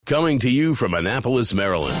Coming to you from Annapolis,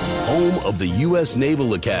 Maryland, home of the U.S.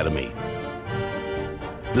 Naval Academy,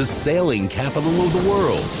 the sailing capital of the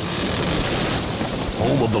world,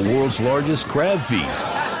 home of the world's largest crab feast,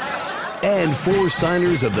 and 4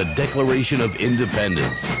 signers of the Declaration of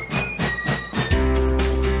Independence.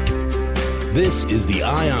 This is the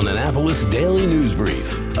Eye on Annapolis Daily News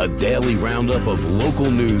Brief, a daily roundup of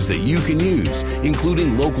local news that you can use,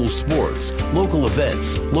 including local sports, local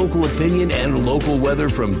events, local opinion, and local weather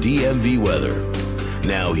from DMV Weather.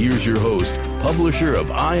 Now here's your host, publisher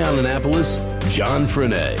of Eye on Annapolis, John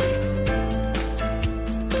Frenaye.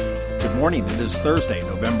 Good morning. It is Thursday,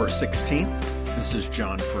 November 16th. This is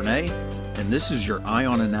John Frenaye, and this is your Eye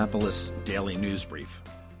on Annapolis Daily News Brief.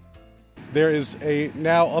 There is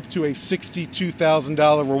now up to a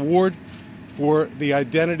 $62,000 reward for the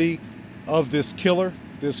identity of this killer,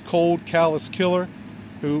 this cold, callous killer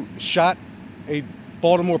who shot a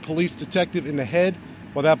Baltimore police detective in the head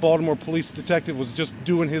while that Baltimore police detective was just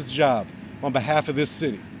doing his job on behalf of this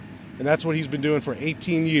city. And that's what he's been doing for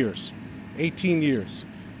 18 years. 18 years.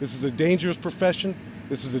 This is a dangerous profession.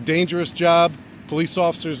 This is a dangerous job. Police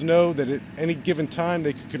officers know that at any given time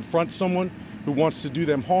they could confront someone who wants to do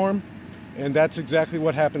them harm. And that's exactly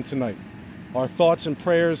what happened tonight. Our thoughts and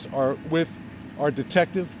prayers are with our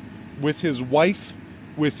detective, with his wife,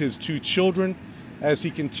 with his 2 children, as he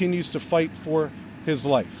continues to fight for his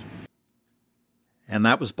life. And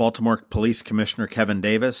that was Baltimore Police Commissioner Kevin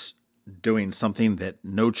Davis doing something that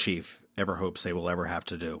no chief ever hopes they will ever have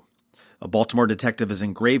to do. A Baltimore detective is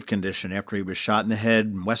in grave condition after he was shot in the head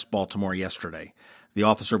in West Baltimore yesterday. The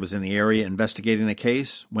officer was in the area investigating a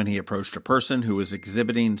case when he approached a person who was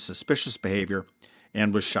exhibiting suspicious behavior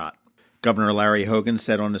and was shot. Governor Larry Hogan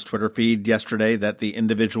said on his Twitter feed yesterday that the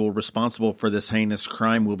individual responsible for this heinous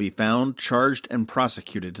crime will be found, charged, and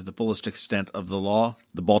prosecuted to the fullest extent of the law.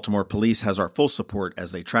 The Baltimore police has our full support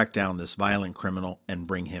as they track down this violent criminal and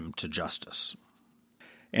bring him to justice.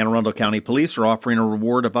 Anne Arundel County Police are offering a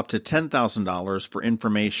reward of up to $10,000 for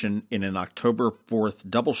information in an October 4th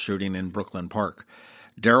double shooting in Brooklyn Park.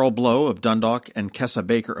 Darrell Blow of Dundalk and Kessa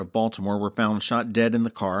Baker of Baltimore were found shot dead in the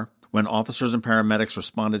car when officers and paramedics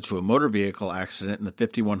responded to a motor vehicle accident in the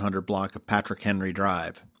 5100 block of Patrick Henry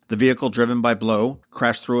Drive. The vehicle, driven by Blow,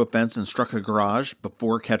 crashed through a fence and struck a garage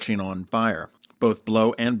before catching on fire. Both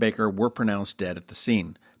Blow and Baker were pronounced dead at the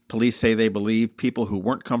scene. Police say they believe people who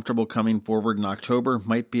weren't comfortable coming forward in October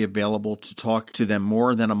might be available to talk to them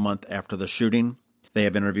more than a month after the shooting. They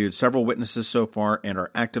have interviewed several witnesses so far and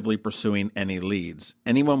are actively pursuing any leads.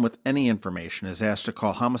 Anyone with any information is asked to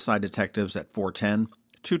call homicide detectives at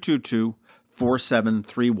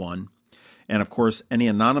 410-222-4731. And of course, any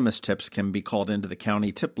anonymous tips can be called into the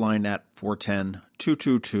county tip line at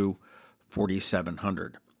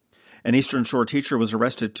 410-222-4700. An Eastern Shore teacher was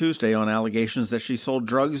arrested Tuesday on allegations that she sold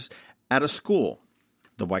drugs at a school.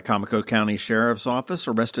 The Wicomico County Sheriff's Office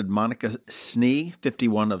arrested Monica Snee,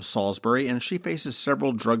 51, of Salisbury, and she faces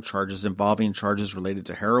several drug charges involving charges related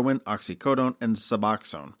to heroin, oxycodone, and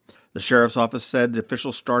Suboxone. The Sheriff's Office said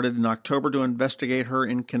officials started in October to investigate her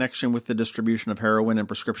in connection with the distribution of heroin and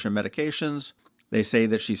prescription medications. They say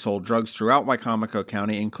that she sold drugs throughout Wicomico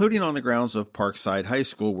County, including on the grounds of Parkside High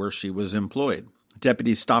School, where she was employed.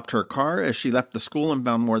 Deputies stopped her car as she left the school and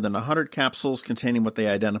found more than 100 capsules containing what they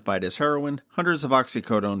identified as heroin, hundreds of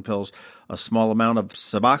oxycodone pills, a small amount of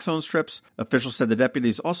Suboxone strips. Officials said the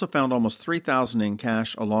deputies also found almost $3,000 in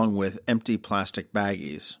cash along with empty plastic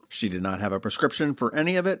baggies. She did not have a prescription for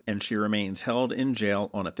any of it, and she remains held in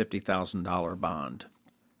jail on a $50,000 bond.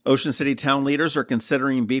 Ocean City town leaders are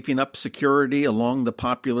considering beefing up security along the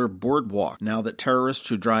popular boardwalk now that terrorists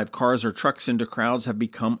who drive cars or trucks into crowds have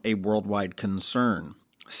become a worldwide concern.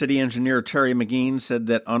 City engineer Terry McGee said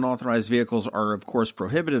that unauthorized vehicles are of course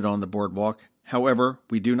prohibited on the boardwalk. However,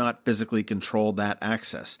 we do not physically control that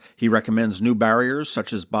access. He recommends new barriers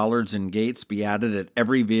such as bollards and gates be added at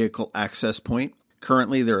every vehicle access point.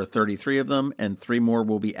 Currently, there are 33 of them, and 3 more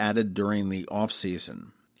will be added during the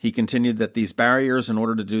off-season. He continued that these barriers, in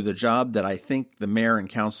order to do the job that I think the mayor and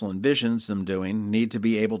council envisions them doing, need to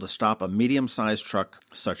be able to stop a medium-sized truck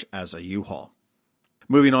such as a U-Haul.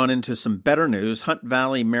 Moving on into some better news, Hunt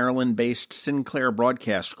Valley, Maryland-based Sinclair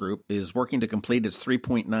Broadcast Group is working to complete its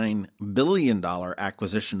 $3.9 billion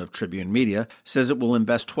acquisition of Tribune Media, says it will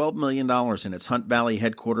invest $12 million in its Hunt Valley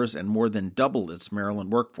headquarters and more than double its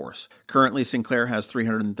Maryland workforce. Currently, Sinclair has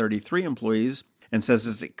 333 employees, and says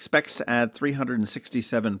it expects to add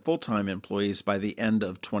 367 full-time employees by the end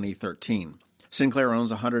of 2013. Sinclair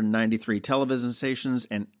owns 193 television stations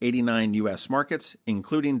and 89 U.S. markets,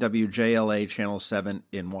 including WJLA Channel 7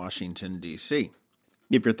 in Washington, D.C.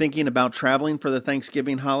 If you're thinking about traveling for the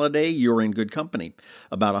Thanksgiving holiday, you're in good company.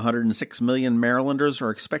 About 106 million Marylanders are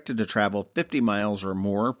expected to travel 50 miles or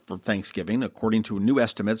more for Thanksgiving, according to new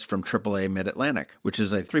estimates from AAA Mid-Atlantic, which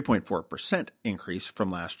is a 3.4% increase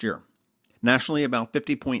from last year. Nationally, about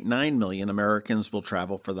 50.9 million Americans will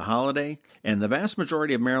travel for the holiday, and the vast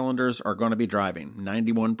majority of Marylanders are going to be driving,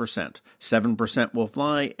 91%. 7% will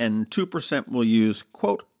fly, and 2% will use,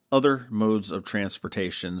 quote, other modes of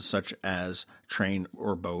transportation such as train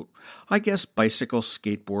or boat. I guess bicycle,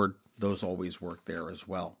 skateboard, those always work there as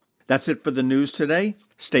well. That's it for the news today.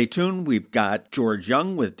 Stay tuned. We've got George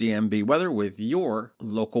Young with DMV Weather with your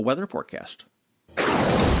local weather forecast.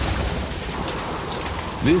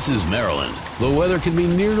 This is Maryland. The weather can be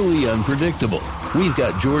nearly unpredictable. We've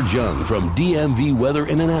got George Young from DMV Weather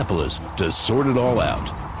in Annapolis to sort it all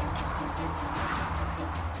out.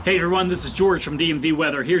 Hey everyone, this is George from DMV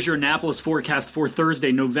Weather. Here's your Annapolis forecast for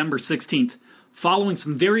Thursday, November 16th. Following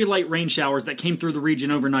some very light rain showers that came through the region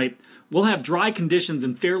overnight, we'll have dry conditions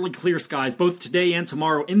and fairly clear skies both today and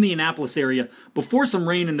tomorrow in the Annapolis area before some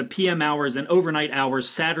rain in the PM hours and overnight hours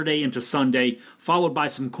Saturday into Sunday, followed by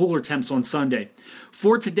some cooler temps on Sunday.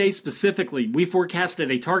 For today specifically, we forecasted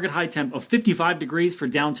a target high temp of 55 degrees for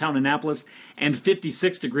downtown Annapolis and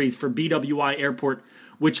 56 degrees for BWI Airport,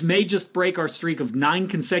 which may just break our streak of 9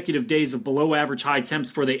 consecutive days of below average high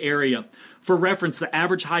temps for the area. For reference, the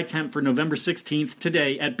average high temp for November 16th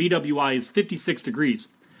today at BWI is 56 degrees.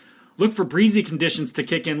 Look for breezy conditions to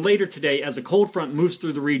kick in later today as a cold front moves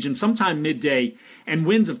through the region sometime midday, and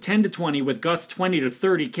winds of 10 to 20 with gusts 20 to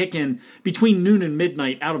 30 kick in between noon and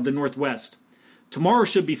midnight out of the northwest. Tomorrow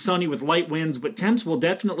should be sunny with light winds, but temps will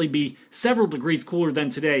definitely be several degrees cooler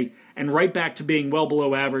than today and right back to being well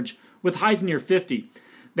below average with highs near 50.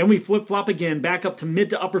 Then we flip-flop again back up to mid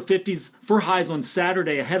to upper 50s for highs on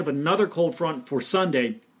Saturday ahead of another cold front for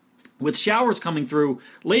Sunday, with showers coming through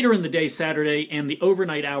later in the day Saturday and the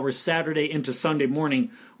overnight hours Saturday into Sunday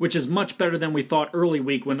morning, which is much better than we thought early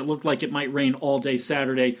week when it looked like it might rain all day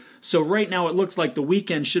Saturday. So right now it looks like the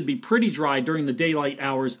weekend should be pretty dry during the daylight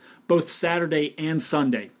hours, both Saturday and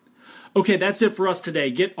Sunday. Okay, that's it for us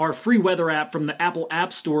today. Get our free weather app from the Apple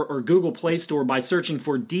App Store or Google Play Store by searching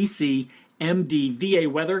for DC MDVA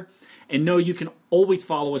Weather, and know you can always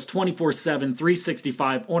follow us 24/7,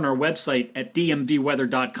 365 on our website at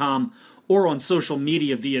dmvweather.com or on social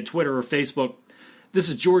media via Twitter or Facebook. This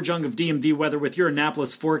is George Young of DMV Weather with your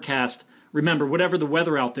Annapolis forecast. Remember, whatever the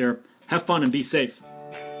weather out there, have fun and be safe.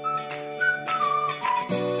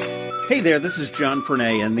 Hey there, this is John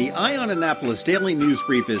Fernay, and the Eye on Annapolis Daily News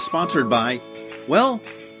Brief is sponsored by, well,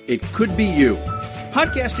 it could be you.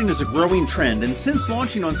 Podcasting is a growing trend, and since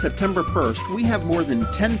launching on September 1st, we have more than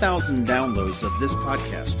 10,000 downloads of this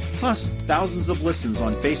podcast, plus thousands of listens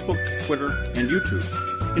on Facebook, Twitter, and YouTube.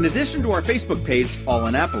 In addition to our Facebook page, All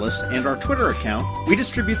Annapolis, and our Twitter account, we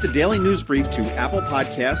distribute the Daily News Brief to Apple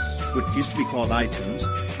Podcasts, which used to be called iTunes,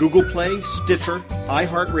 Google Play, Stitcher,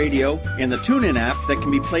 iHeartRadio, and the TuneIn app that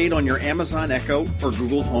can be played on your Amazon Echo or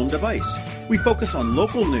Google Home device. We focus on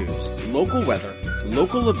local news, local weather,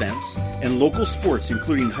 local events, and local sports,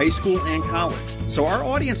 including high school and college. So our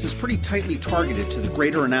audience is pretty tightly targeted to the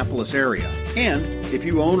greater Annapolis area. And if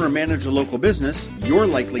you own or manage a local business, you're a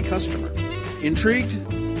likely customer. Intrigued?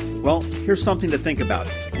 Well, here's something to think about.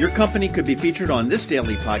 Your company could be featured on this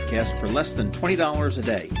daily podcast for less than $20 a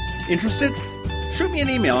day. Interested? Shoot me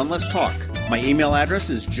an email and let's talk. My email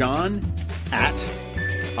address is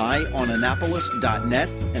john@eyeonannapolis.net,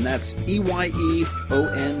 and that's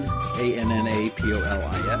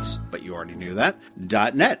EYEONANNAPOLIS, but you already knew that,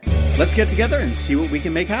 .net. Let's get together and see what we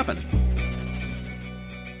can make happen.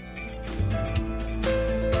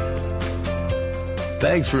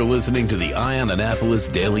 Thanks for listening to the Eye on Annapolis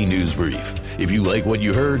Daily News Brief. If you like what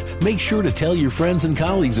you heard, make sure to tell your friends and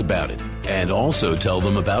colleagues about it. And also tell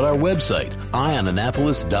them about our website,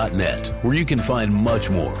 eyeonannapolis.net, where you can find much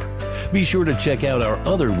more. Be sure to check out our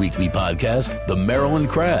other weekly podcast, The Maryland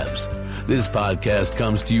Crabs. This podcast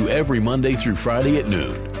comes to you every Monday through Friday at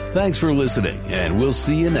noon. Thanks for listening, and we'll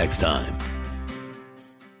see you next time.